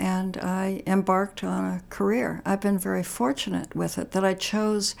grown, and I embarked on a career. I've been very fortunate with it, that I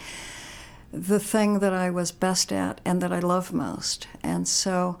chose the thing that I was best at and that I love most. And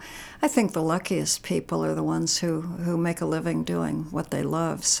so I think the luckiest people are the ones who make a living doing what they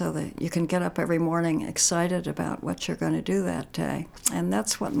love, so that you can get up every morning excited about what you're going to do that day. And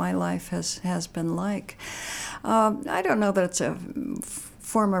that's what my life has been like. I don't know that it's a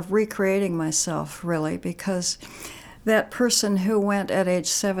form of recreating myself, really, because that person who went at age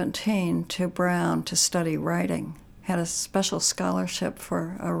 17 to Brown to study writing had a special scholarship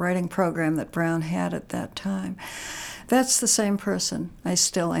for a writing program that Brown had at that time. That's the same person I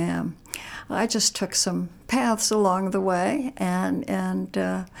still am. I just took some paths along the way and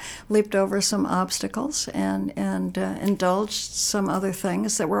leaped over some obstacles and indulged some other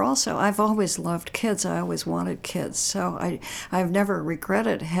things that were also, I've always loved kids. I always wanted kids. So I've never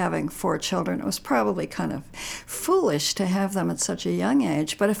regretted having 4 children. It was probably kind of foolish to have them at such a young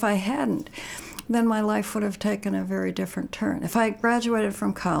age, but if I hadn't, then my life would have taken a very different turn. If I had graduated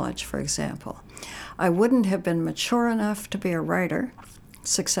from college, for example, I wouldn't have been mature enough to be a writer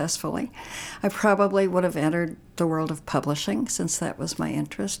successfully. I probably would have entered the world of publishing, since that was my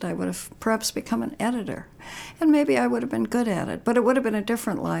interest. I would have perhaps become an editor, and maybe I would have been good at it, but it would have been a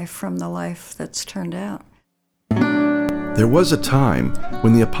different life from the life that's turned out. There was a time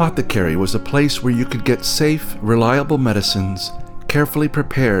when the apothecary was a place where you could get safe, reliable medicines, carefully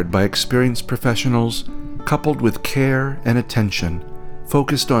prepared by experienced professionals, coupled with care and attention,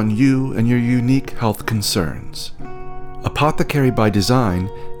 focused on you and your unique health concerns. Apothecary by Design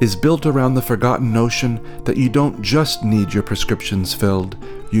is built around the forgotten notion that you don't just need your prescriptions filled,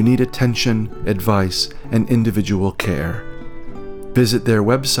 you need attention, advice, and individual care. Visit their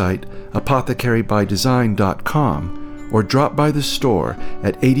website, apothecarybydesign.com, or drop by the store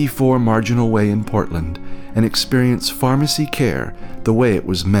at 84 Marginal Way in Portland and experience pharmacy care the way it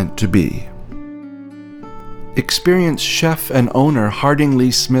was meant to be. Experience chef and owner Harding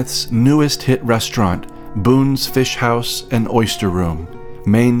Lee Smith's newest hit restaurant, Boone's Fish House and Oyster Room,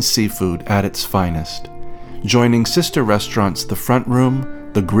 Maine seafood at its finest. Joining sister restaurants The Front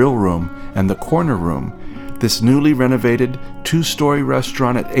Room, The Grill Room, and The Corner Room, this newly renovated 2-story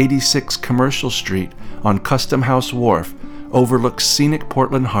restaurant at 86 Commercial Street on Custom House Wharf overlooks scenic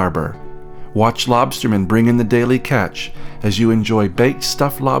Portland Harbor. Watch lobstermen bring in the daily catch as you enjoy baked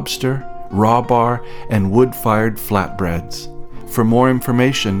stuffed lobster, raw bar, and wood-fired flatbreads. For more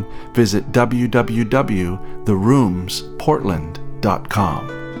information, visit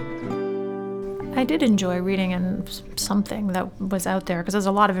www.theroomsportland.com. I did enjoy reading in something that was out there, because there's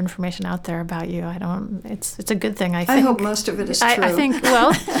a lot of information out there about you. It's a good thing, I think. I hope most of it is true. I think,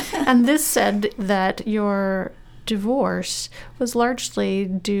 well, and this said that your divorce was largely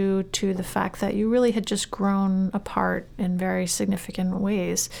due to the fact that you really had just grown apart in very significant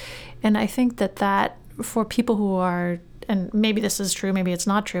ways. And I think that for people who are, and maybe this is true, maybe it's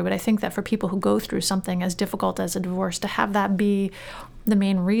not true, but I think that for people who go through something as difficult as a divorce, to have that be the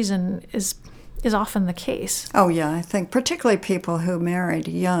main reason is often the case. Oh, yeah, I think particularly people who married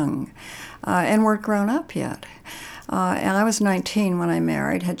young and weren't grown up yet. And I was 19 when I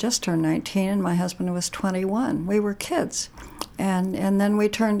married, had just turned 19, and my husband was 21. We were kids. And then we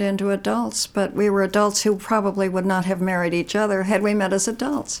turned into adults, but we were adults who probably would not have married each other had we met as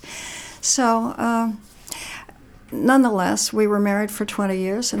adults. So, nonetheless, we were married for 20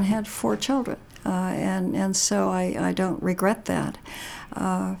 years and had 4 children. And so I don't regret that.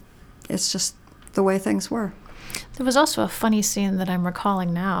 It's just the way things were. There was also a funny scene that I'm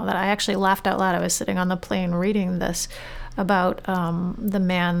recalling now that I actually laughed out loud. I was sitting on the plane reading this about the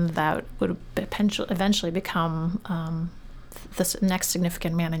man that would eventually become the next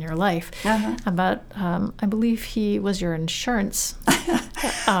significant man in your life. Uh-huh. About, I believe he was your insurance.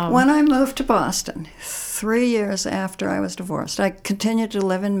 When I moved to Boston, 3 years after I was divorced, I continued to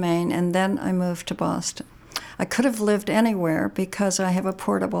live in Maine, and then I moved to Boston. I could have lived anywhere because I have a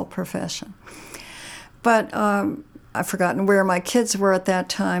portable profession. But I've forgotten where my kids were at that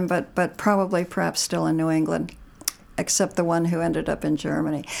time, but perhaps still in New England, except the one who ended up in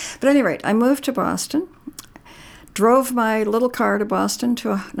Germany. But at any rate, I moved to Boston, drove my little car to Boston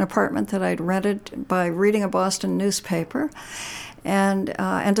to an apartment that I'd rented by reading a Boston newspaper, and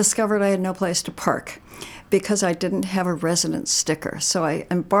discovered I had no place to park because I didn't have a residence sticker. So I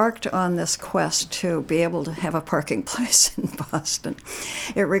embarked on this quest to be able to have a parking place in Boston.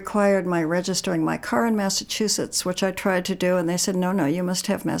 It required my registering my car in Massachusetts, which I tried to do, and they said, no, you must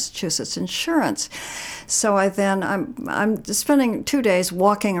have Massachusetts insurance. So I'm spending 2 days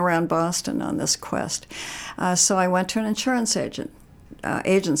walking around Boston on this quest. So I went to an insurance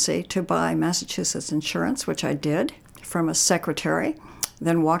agency to buy Massachusetts insurance, which I did from a secretary.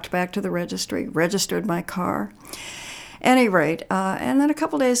 Then walked back to the registry, registered my car, Any rate, and then a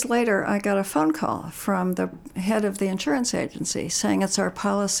couple days later, I got a phone call from the head of the insurance agency saying it's our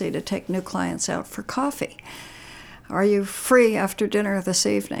policy to take new clients out for coffee. Are you free after dinner this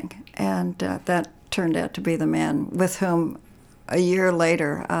evening? And that turned out to be the man with whom a year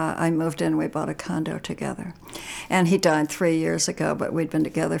later I moved in. We bought a condo together. And he died 3 years ago, but we'd been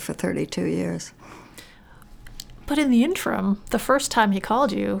together for 32 years. But in the interim, the first time he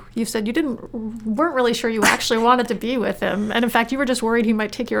called you, you said you weren't really sure you actually wanted to be with him. And in fact, you were just worried he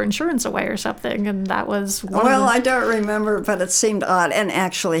might take your insurance away or something. And that was one Well, I don't remember, but it seemed odd. And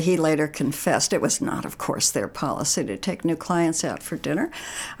actually, he later confessed it was not, of course, their policy to take new clients out for dinner,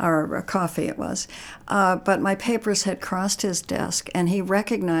 or coffee it was. But my papers had crossed his desk, and he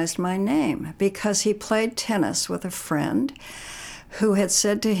recognized my name because he played tennis with a friend who had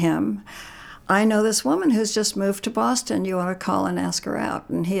said to him, I know this woman who's just moved to Boston. You ought to call and ask her out.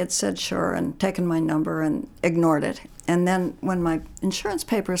 And he had said sure and taken my number and ignored it. And then when my insurance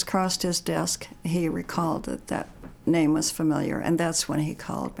papers crossed his desk, he recalled that that name was familiar, and that's when he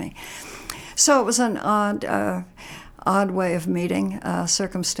called me. So it was an odd way of meeting.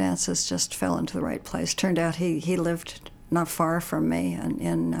 Circumstances just fell into the right place. Turned out he lived not far from me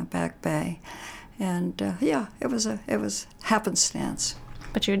in Back Bay. And it was happenstance.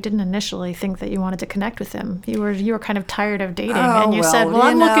 But you didn't initially think that you wanted to connect with him. You were kind of tired of dating, and you said, "Well,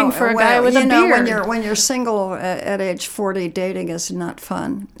 I'm looking for a guy with a beard." When you're single at age 40, dating is not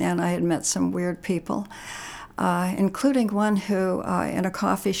fun. And I had met some weird people, including one who, in a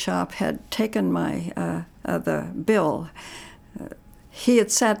coffee shop, had taken my the bill. He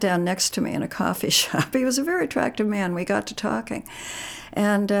had sat down next to me in a coffee shop. He was a very attractive man. We got to talking,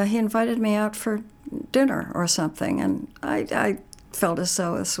 and he invited me out for dinner or something, and I felt as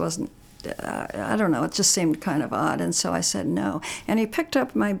though this wasn't, I don't know, it just seemed kind of odd, and so I said no. And he picked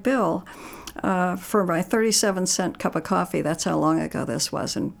up my bill for my 37-cent cup of coffee, that's how long ago this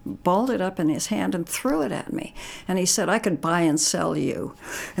was, and balled it up in his hand and threw it at me. And he said, I could buy and sell you.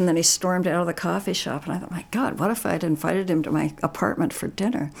 And then he stormed out of the coffee shop, and I thought, my God, what if I'd invited him to my apartment for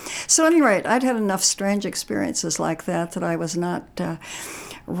dinner? So at any rate, I'd had enough strange experiences like that I was not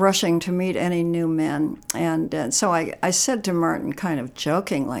rushing to meet any new men. And so I said to Martin kind of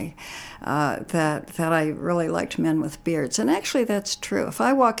jokingly that I really liked men with beards. And actually that's true. If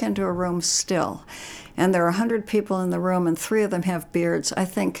I walk into a room still and there are 100 people in the room and 3 of them have beards, I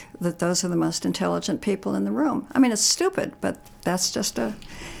think that those are the most intelligent people in the room. I mean, it's stupid, but that's just a...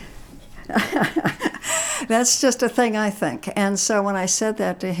 That's just a thing I think. And so when I said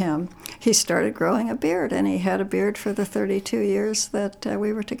that to him, he started growing a beard, and he had a beard for the 32 years that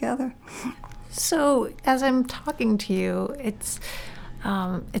we were together. So as I'm talking to you, it's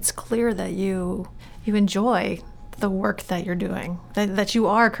clear that you enjoy the work that you're doing, that you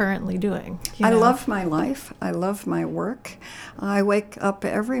are currently doing. I love my life. I love my work. I wake up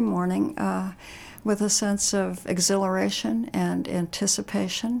every morning with a sense of exhilaration and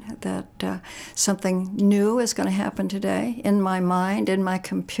anticipation that something new is going to happen today in my mind, in my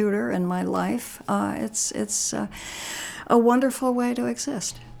computer, in my life. It's a wonderful way to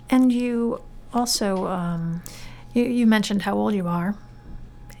exist. And you also, you mentioned how old you are.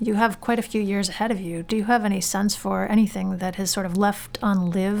 You have quite a few years ahead of you. Do you have any sense for anything that has sort of left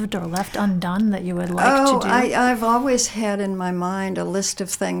unlived or left undone that you would like to do? I've always had in my mind a list of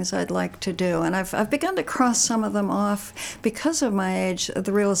things I'd like to do, and I've begun to cross some of them off because of my age,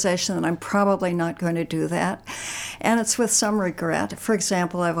 the realization that I'm probably not going to do that, and it's with some regret. For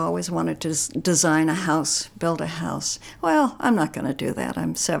example, I've always wanted to design a house, build a house. Well, I'm not going to do that.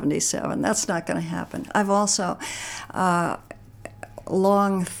 I'm 77. That's not going to happen. I've also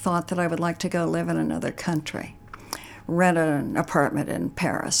long thought that I would like to go live in another country, rent an apartment in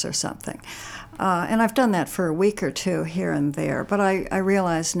Paris or something. And I've done that for a week or two here and there, but I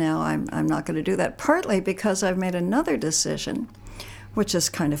realize now I'm not going to do that, partly because I've made another decision, which is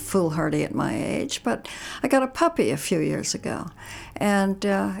kind of foolhardy at my age, but I got a puppy a few years ago, and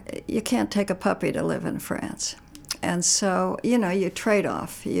you can't take a puppy to live in France. And so, you trade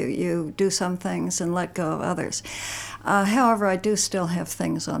off. You do some things and let go of others. However, I do still have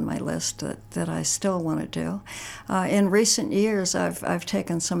things on my list that I still want to do. In recent years, I've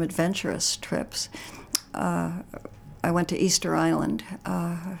taken some adventurous trips. I went to Easter Island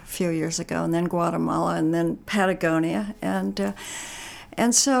a few years ago, and then Guatemala, and then Patagonia,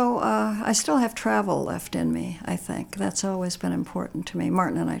 and so I still have travel left in me, I think. That's always been important to me.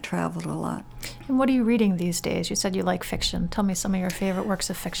 Martin and I traveled a lot. And what are you reading these days? You said you like fiction. Tell me some of your favorite works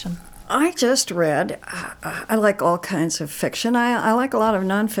of fiction. I just read, I like all kinds of fiction. I like a lot of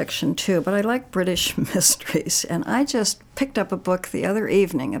nonfiction too, but I like British mysteries. And I just picked up a book the other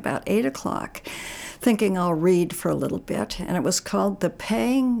evening about 8 o'clock, thinking I'll read for a little bit. And it was called The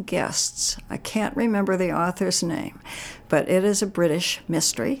Paying Guests. I can't remember the author's name, but it is a British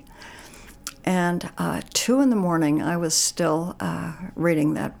mystery. And 2 in the morning, I was still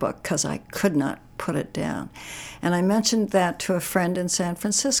reading that book because I could not put it down. And I mentioned that to a friend in San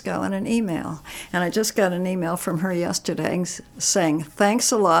Francisco in an email. And I just got an email from her yesterday saying,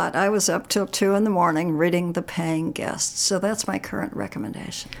 thanks a lot. I was up till 2 in the morning reading The Paying Guests. So that's my current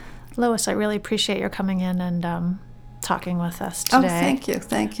recommendation. Lois, I really appreciate your coming in and talking with us today. Oh, thank you.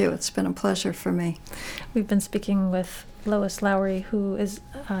 Thank you. It's been a pleasure for me. We've been speaking with Lois Lowry, who is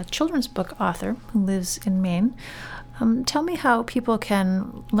a children's book author who lives in Maine. Tell me how people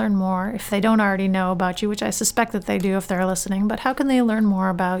can learn more, if they don't already know about you, which I suspect that they do if they're listening, but how can they learn more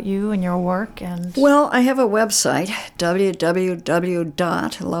about you and your work? And Well, I have a website,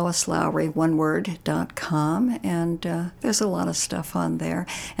 www.loislowry.com, and there's a lot of stuff on there.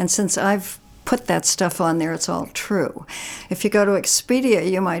 And since I've put that stuff on there, it's all true. If you go to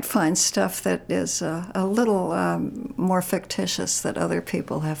Expedia, you might find stuff that is a little more fictitious that other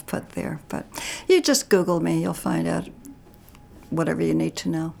people have put there. But you just Google me, you'll find out whatever you need to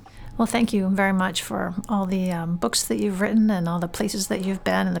know. Well, thank you very much for all the books that you've written and all the places that you've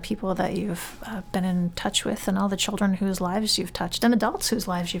been and the people that you've been in touch with and all the children whose lives you've touched and adults whose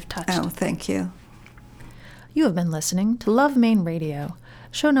lives you've touched. Oh, thank you. You have been listening to Love Maine Radio,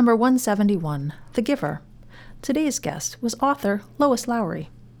 show number 171, The Giver. Today's guest was author Lois Lowry.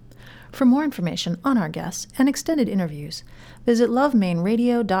 For more information on our guests and extended interviews, visit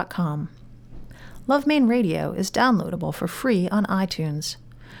lovemaineradio.com. Love Maine Radio is downloadable for free on iTunes.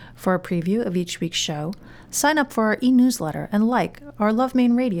 For a preview of each week's show, sign up for our e-newsletter and like our Love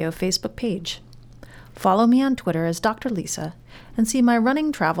Maine Radio Facebook page. Follow me on Twitter as Dr. Lisa and see my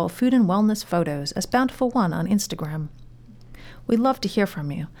running, travel, food, and wellness photos as Bountiful One on Instagram. We'd love to hear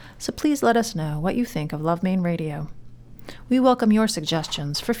from you, so please let us know what you think of Love Maine Radio. We welcome your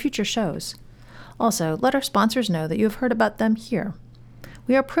suggestions for future shows. Also, let our sponsors know that you have heard about them here.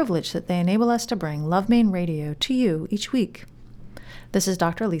 We are privileged that they enable us to bring Love Maine Radio to you each week. This is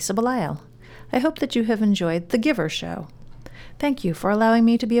Dr. Lisa Belisle. I hope that you have enjoyed The Giver Show. Thank you for allowing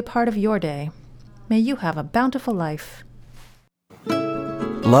me to be a part of your day. May you have a bountiful life.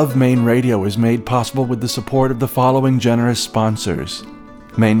 Love Maine Radio is made possible with the support of the following generous sponsors: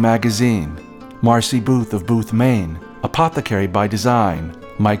 Maine Magazine, Marcy Booth of Booth, Maine, Apothecary by Design,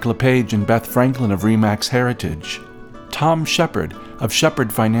 Mike LePage and Beth Franklin of Remax Heritage, Tom Shepard of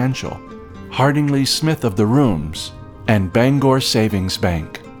Shepard Financial, Hardingly Smith of The Rooms, and Bangor Savings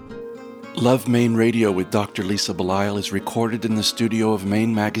Bank. Love Maine Radio with Dr. Lisa Belisle is recorded in the studio of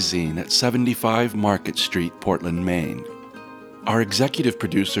Maine Magazine at 75 Market Street, Portland, Maine. Our executive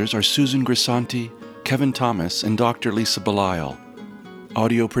producers are Susan Grisanti, Kevin Thomas, and Dr. Lisa Belisle.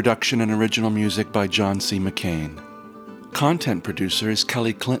 Audio production and original music by John C. McCain. Content producer is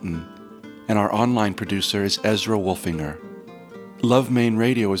Kelly Clinton, and our online producer is Ezra Wolfinger. Love Maine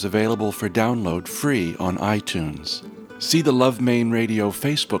Radio is available for download free on iTunes. See the Love Maine Radio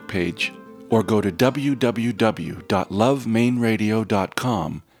Facebook page or go to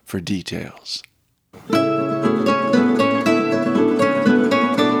www.lovemaineradio.com for details.